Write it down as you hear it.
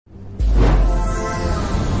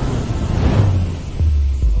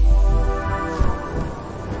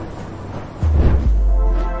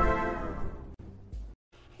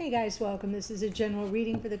guys, welcome. This is a general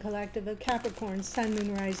reading for the collective of Capricorn, Sun,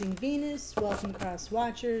 Moon, Rising, Venus. Welcome, cross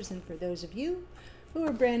watchers, and for those of you who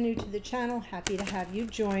are brand new to the channel, happy to have you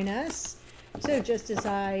join us. So just as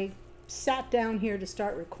I sat down here to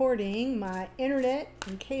start recording, my internet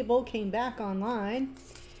and cable came back online.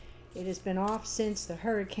 It has been off since the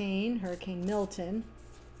Hurricane Milton.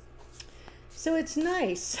 So it's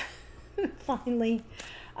nice. Finally,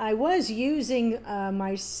 I was using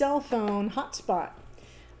my cell phone hotspot.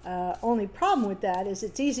 Only problem with that is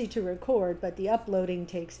it's easy to record, but the uploading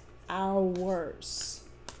takes hours.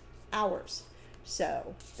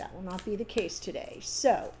 So that will not be the case today.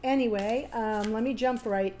 So anyway, let me jump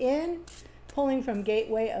right in. Pulling from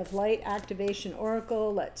Gateway of Light Activation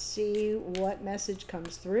Oracle. Let's see what message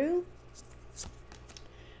comes through.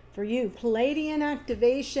 For you, Palladian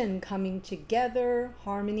activation, coming together,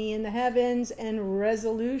 harmony in the heavens, and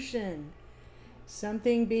resolution.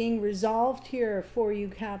 Something being resolved here for you,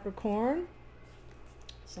 Capricorn.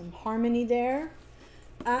 Some harmony there.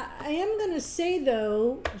 I am going to say,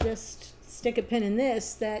 though, just stick a pin in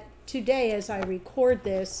this, that today, as I record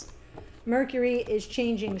this, Mercury is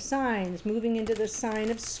changing signs, moving into the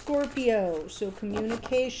sign of Scorpio. So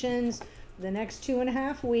communications the next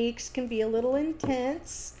 2.5 weeks can be a little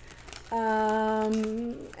intense.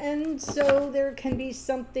 And so there can be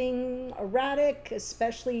something erratic,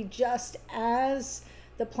 especially just as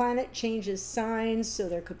the planet changes signs. So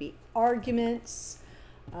there could be arguments.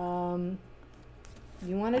 You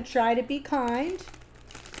want to try to be kind.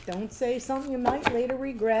 Don't say something you might later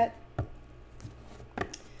regret.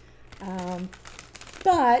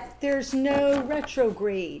 But there's no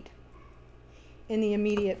retrograde in the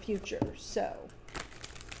immediate future. So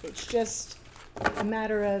it's just a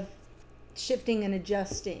matter of shifting and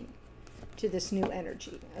adjusting to this new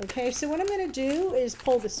energy. Okay, so what I'm going to do is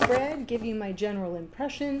pull the spread, give you my general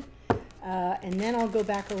impression, and then I'll go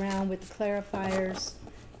back around with the clarifiers.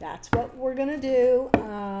 That's what we're going to do.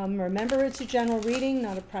 Remember, it's a general reading,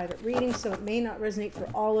 not a private reading, so it may not resonate for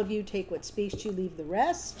all of you. Take what speaks to you, leave the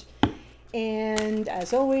rest. And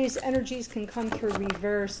as always, energies can come through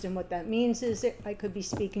reversed, and what that means is that I could be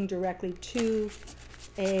speaking directly to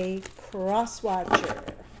a cross-watcher.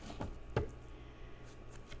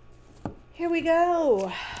 Here we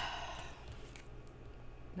go.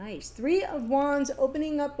 Nice. 3 of Wands,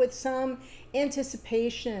 opening up with some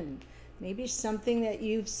anticipation. Maybe something that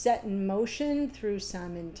you've set in motion through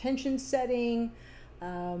some intention setting,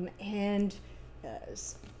 and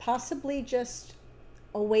possibly just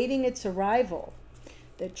awaiting its arrival.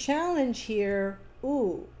 The challenge here,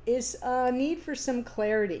 is a need for some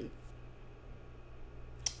clarity.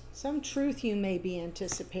 Some truth you may be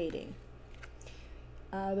anticipating.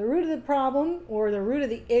 The root of the problem, or the root of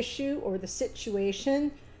the issue, or the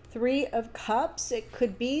situation, 3 of Cups. It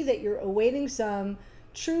could be that you're awaiting some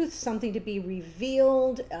truth, something to be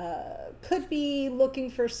revealed. Could be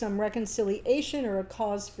looking for some reconciliation or a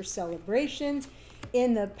cause for celebration.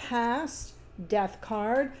 In the past, Death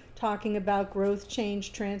card, talking about growth,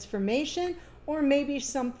 change, transformation, or maybe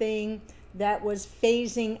something that was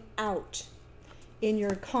phasing out. In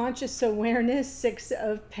your conscious awareness, 6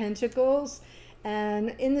 of Pentacles.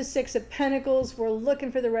 And in the 6 of Pentacles, we're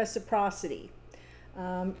looking for the reciprocity,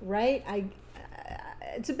 right?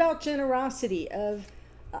 It's about generosity on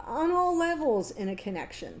all levels in a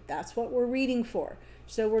connection. That's what we're reading for.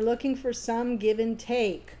 So we're looking for some give and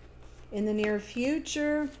take in the near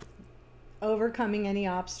future, overcoming any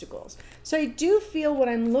obstacles. So I do feel what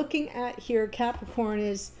I'm looking at here, Capricorn,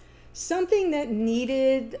 is something that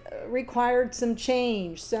required some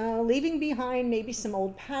change. So leaving behind maybe some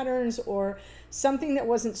old patterns or something that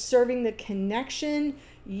wasn't serving the connection.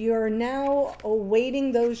 You're now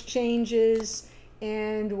awaiting those changes.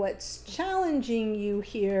 And what's challenging you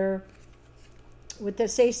here with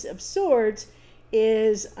this Ace of Swords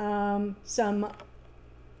is some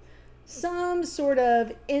sort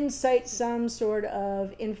of insight, some sort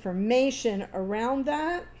of information around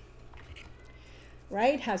that.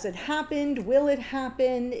 Right? Has it happened? Will it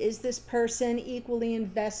happen? Is this person equally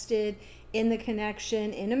invested in the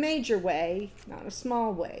connection in a major way, not a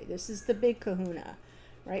small way? This is the big kahuna,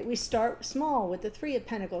 right? We start small with the 3 of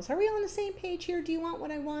Pentacles. Are we on the same page here? Do you want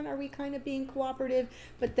what I want? Are we kind of being cooperative?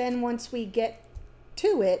 But then once we get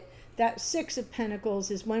to it, that 6 of Pentacles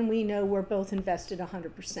is when we know we're both invested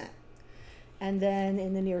 100%. And then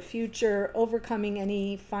in the near future, overcoming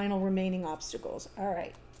any final remaining obstacles. All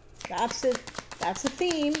right. That's a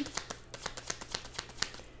theme.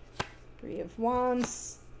 3 of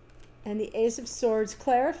Wands and the Ace of Swords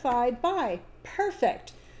clarified by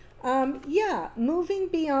perfect. Yeah, moving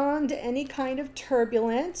beyond any kind of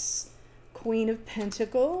turbulence, Queen of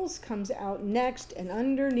Pentacles comes out next, and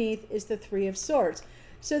underneath is the Three of Swords.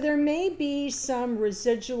 So there may be some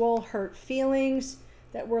residual hurt feelings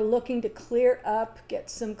that we're looking to clear up, get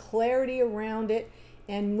some clarity around it,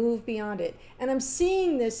 and move beyond it. And I'm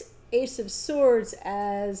seeing this Ace of Swords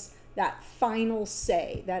as that final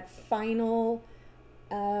say, that final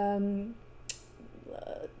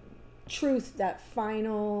truth, that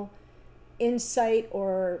final insight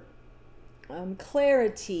or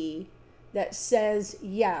clarity that says,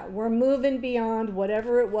 yeah, we're moving beyond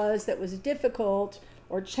whatever it was that was difficult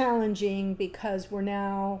or challenging, because we're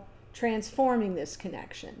now transforming this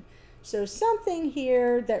connection. So something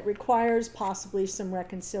here that requires possibly some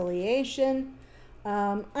reconciliation.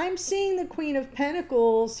 I'm seeing the Queen of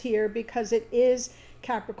Pentacles here because it is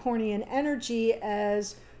Capricornian energy,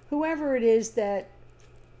 as whoever it is that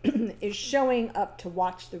is showing up to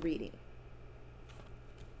watch the reading.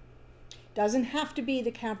 Doesn't have to be the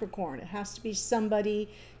Capricorn. It has to be somebody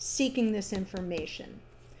seeking this information.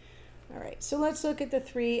 All right, so let's look at the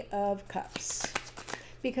Three of Cups,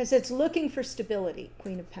 because it's looking for stability,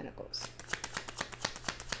 Queen of Pentacles.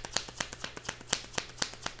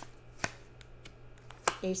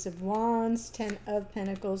 Ace of Wands, Ten of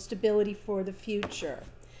Pentacles, stability for the future.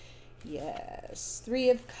 Yes, Three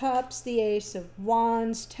of Cups, the Ace of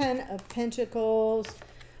Wands, Ten of Pentacles.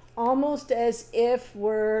 Almost as if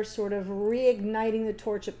we're sort of reigniting the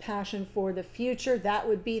torch of passion for the future. That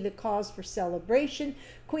would be the cause for celebration.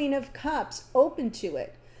 Queen of Cups, open to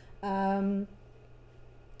it. But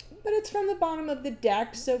it's from the bottom of the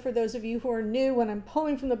deck. So for those of you who are new, when I'm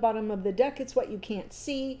pulling from the bottom of the deck, it's what you can't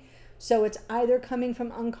see. So it's either coming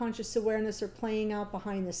from unconscious awareness or playing out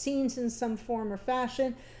behind the scenes in some form or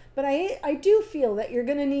fashion. But I do feel that you're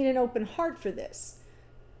going to need an open heart for this.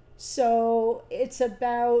 So it's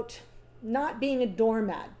about not being a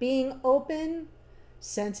doormat, being open,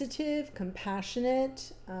 sensitive,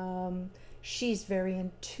 compassionate. She's very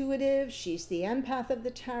intuitive. She's the empath of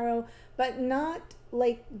the tarot, but not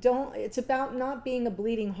like, it's about not being a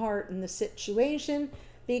bleeding heart in the situation,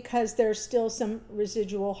 because there's still some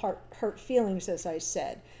residual hurt feelings, as I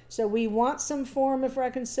said. So we want some form of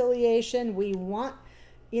reconciliation. We want,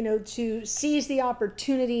 you know, to seize the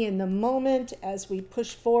opportunity in the moment as we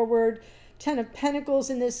push forward. Ten of Pentacles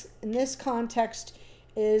in this context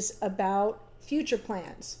is about future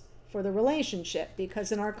plans for the relationship,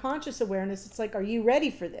 because in our conscious awareness, it's like, are you ready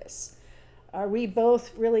for this? Are we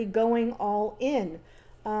both really going all in?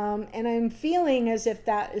 And I'm feeling as if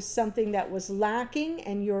that is something that was lacking,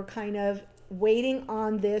 and you're kind of waiting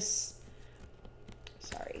on this,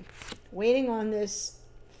 waiting on this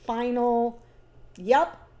final,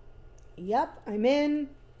 yep, I'm in.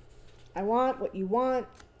 I want what you want.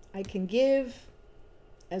 I can give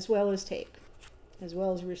as well as take, as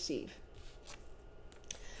well as receive.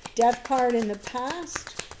 Death card in the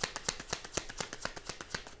past.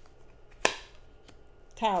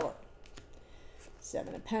 Tower.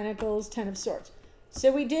 Seven of Pentacles, Ten of Swords.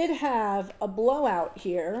 So we did have a blowout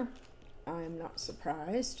here. I'm not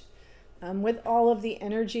surprised. With all of the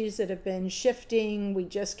energies that have been shifting, we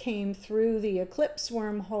just came through the eclipse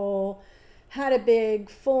wormhole, had a big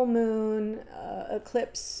full moon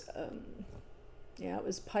eclipse. Yeah, it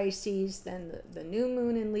was Pisces, then the new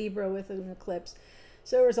moon in Libra with an eclipse.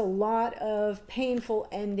 So there was a lot of painful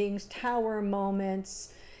endings, tower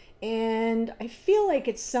moments, and I feel like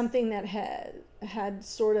it's something that had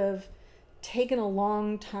sort of taken a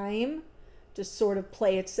long time to sort of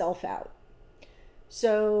play itself out.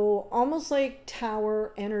 So almost like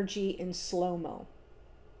tower energy in slow-mo,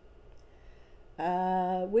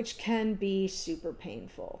 which can be super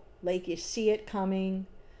painful. Like you see it coming,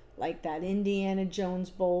 like that Indiana Jones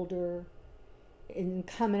boulder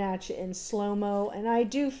coming at you in slow-mo. And I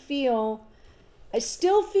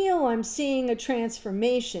still feel I'm seeing a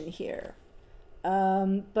transformation here,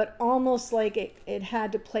 but almost like it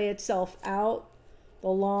had to play itself out the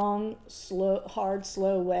long, hard,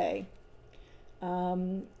 slow way.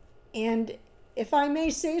 And if I may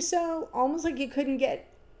say so, almost like you couldn't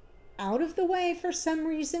get out of the way for some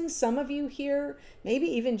reason. Some of you here, maybe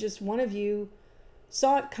even just one of you,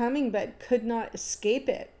 saw it coming but could not escape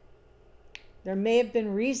it. There may have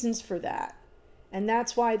been reasons for that. And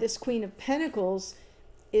that's why this Queen of Pentacles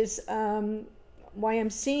is why I'm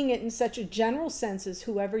seeing it in such a general sense as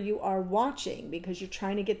whoever you are watching, because you're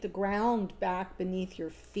trying to get the ground back beneath your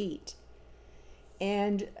feet.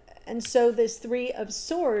 And so this Three of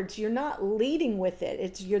Swords, you're not leading with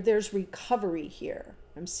it. There's recovery here.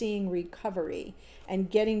 I'm seeing recovery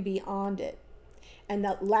and getting beyond it. And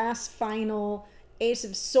that last final Ace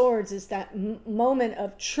of Swords is that moment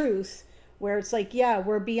of truth where it's like, yeah,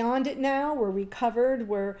 we're beyond it now. We're recovered.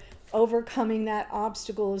 We're overcoming that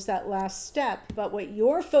obstacle is that last step. But what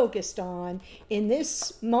you're focused on in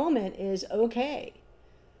this moment is, okay,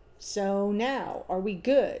 so now are we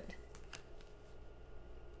good?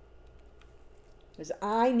 Because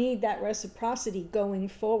I need that reciprocity going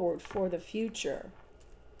forward for the future.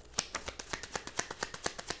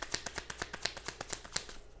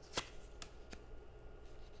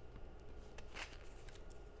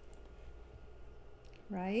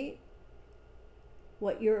 Right?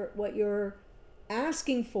 What you're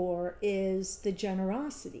asking for is the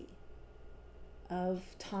generosity of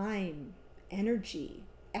time, energy,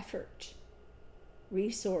 effort,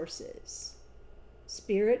 resources,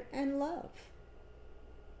 spirit, and love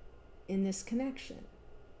in this connection.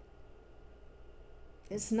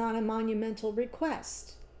 It's not a monumental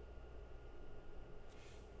request.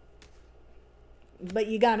 But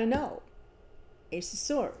you got to know. Ace of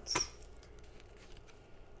Swords.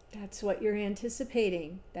 That's what you're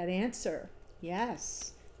anticipating, that answer.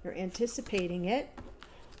 Yes, you're anticipating it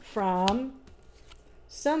from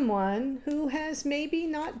someone who has maybe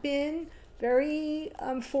not been very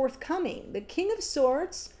forthcoming. The King of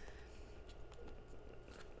Swords,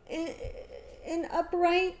 in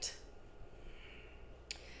upright,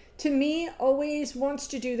 to me, always wants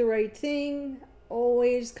to do the right thing,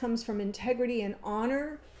 always comes from integrity and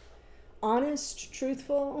honor, honest,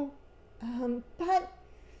 truthful, but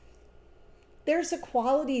there's a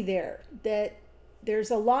quality there that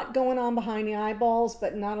there's a lot going on behind the eyeballs,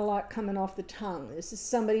 but not a lot coming off the tongue. This is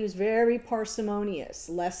somebody who's very parsimonious.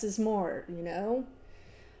 Less is more, you know.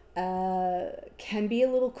 Can be a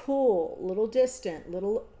little cool, a little distant, a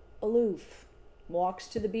little aloof. Walks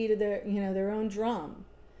to the beat of their, you know, their own drum.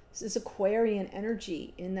 This is Aquarian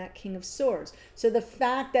energy in that King of Swords. So the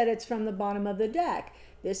fact that it's from the bottom of the deck,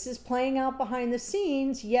 this is playing out behind the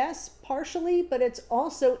scenes, yes, partially, but it's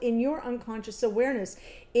also in your unconscious awareness.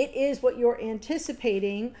 It is what you're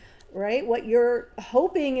anticipating, right? What you're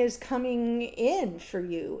hoping is coming in for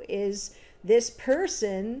you is this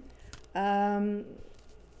person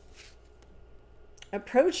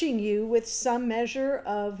approaching you with some measure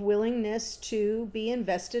of willingness to be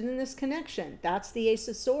invested in this connection. That's the Ace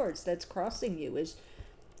of Swords that's crossing you.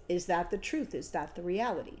 Is that the truth? Is that the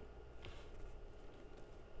reality?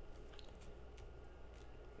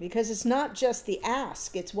 Because it's not just the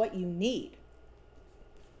ask, it's what you need.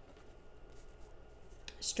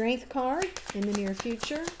 Strength card in the near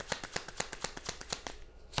future.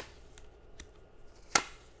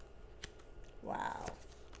 Wow.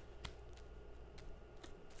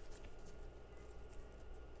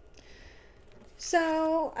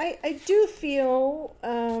 So I do feel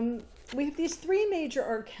we have these three major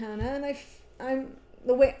arcana, and I'm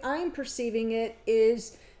the way I'm perceiving it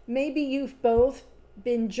is maybe you've both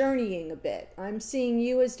been journeying a bit. I'm seeing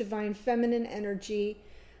you as divine feminine energy,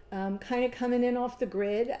 kind of coming in off the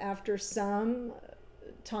grid after some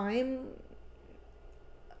time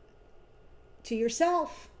to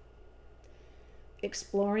yourself,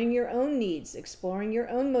 exploring your own needs, exploring your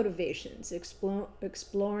own motivations,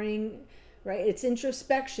 exploring, right? It's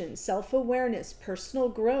introspection, self-awareness, personal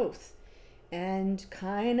growth, and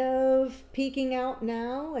kind of peeking out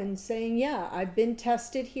now and saying, yeah, I've been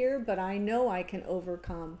tested here, but I know I can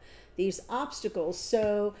overcome these obstacles.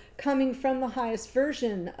 So coming from the highest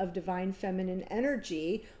version of divine feminine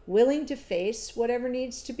energy, willing to face whatever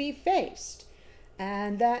needs to be faced.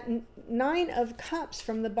 And that Nine of Cups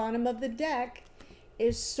from the bottom of the deck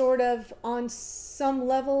is sort of on some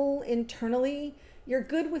level internally, you're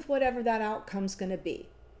good with whatever that outcome's going to be.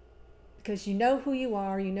 Because you know who you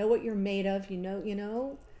are, you know what you're made of, you know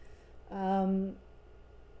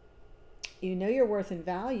your worth and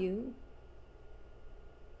value.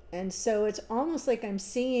 And so it's almost like I'm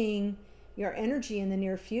seeing your energy in the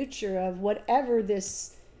near future of whatever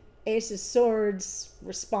this Ace of Swords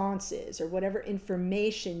response is, or whatever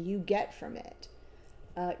information you get from it.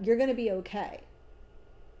 You're going to be okay.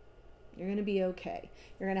 You're going to be okay.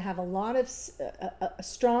 You're going to have a lot of a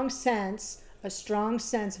strong sense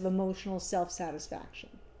of emotional self-satisfaction.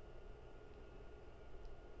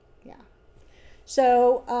 Yeah.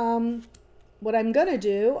 So what I'm going to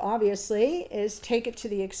do, obviously, is take it to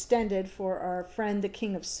the extended for our friend, the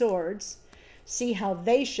King of Swords. See how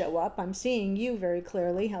they show up. I'm seeing you very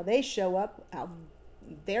clearly, how they show up, how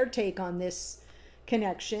their take on this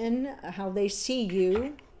connection, how they see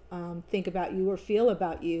you, think about you or feel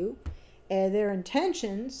about you, their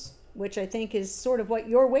intentions, which I think is sort of what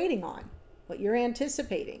you're waiting on, what you're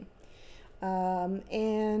anticipating,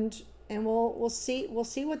 and we'll see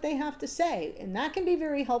what they have to say, and that can be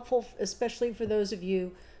very helpful, especially for those of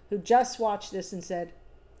you who just watched this and said,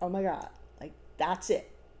 "Oh my God, like that's it,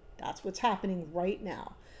 that's what's happening right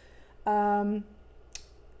now."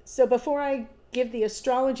 So before I give the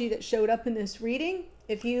astrology that showed up in this reading,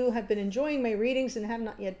 if you have been enjoying my readings and have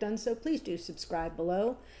not yet done so, please do subscribe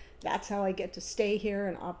below. That's how I get to stay here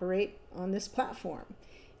and operate on this platform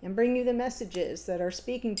and bring you the messages that are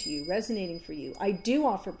speaking to you, resonating for you. I do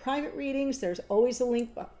offer private readings. There's always a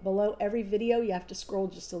link below every video. You have to scroll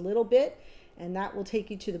just a little bit, and that will take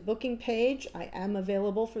you to the booking page. I am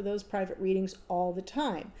available for those private readings all the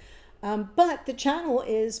time. But the channel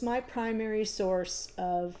is my primary source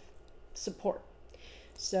of support.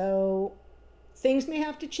 So things may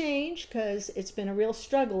have to change because it's been a real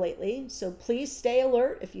struggle lately. So please stay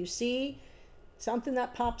alert. If you see something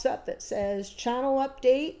that pops up that says channel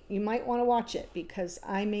update, you might want to watch it because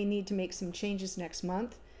I may need to make some changes next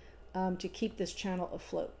month to keep this channel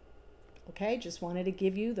afloat. Okay, just wanted to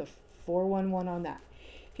give you the 411 on that.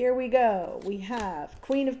 Here we go. We have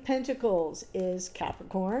Queen of Pentacles is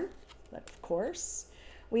Capricorn, of course.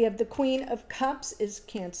 We have the Queen of Cups is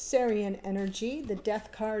Cancerian energy. The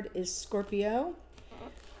Death card is Scorpio.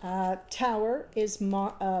 Tower is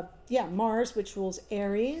Mars, which rules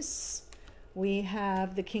Aries. We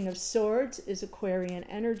have the King of Swords is Aquarian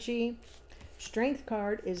energy. Strength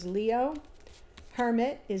card is Leo.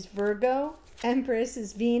 Hermit is Virgo. Empress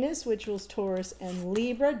is Venus, which rules Taurus and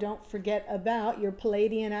Libra. Don't forget about your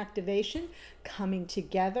Palladian activation, coming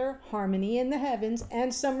together, harmony in the heavens,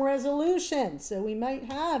 and some resolution. So we might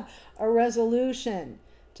have a resolution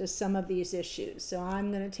to some of these issues. So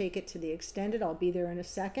I'm going to take it to the extended. I'll be there in a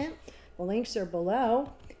second. The links are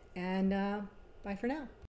below. And bye for now.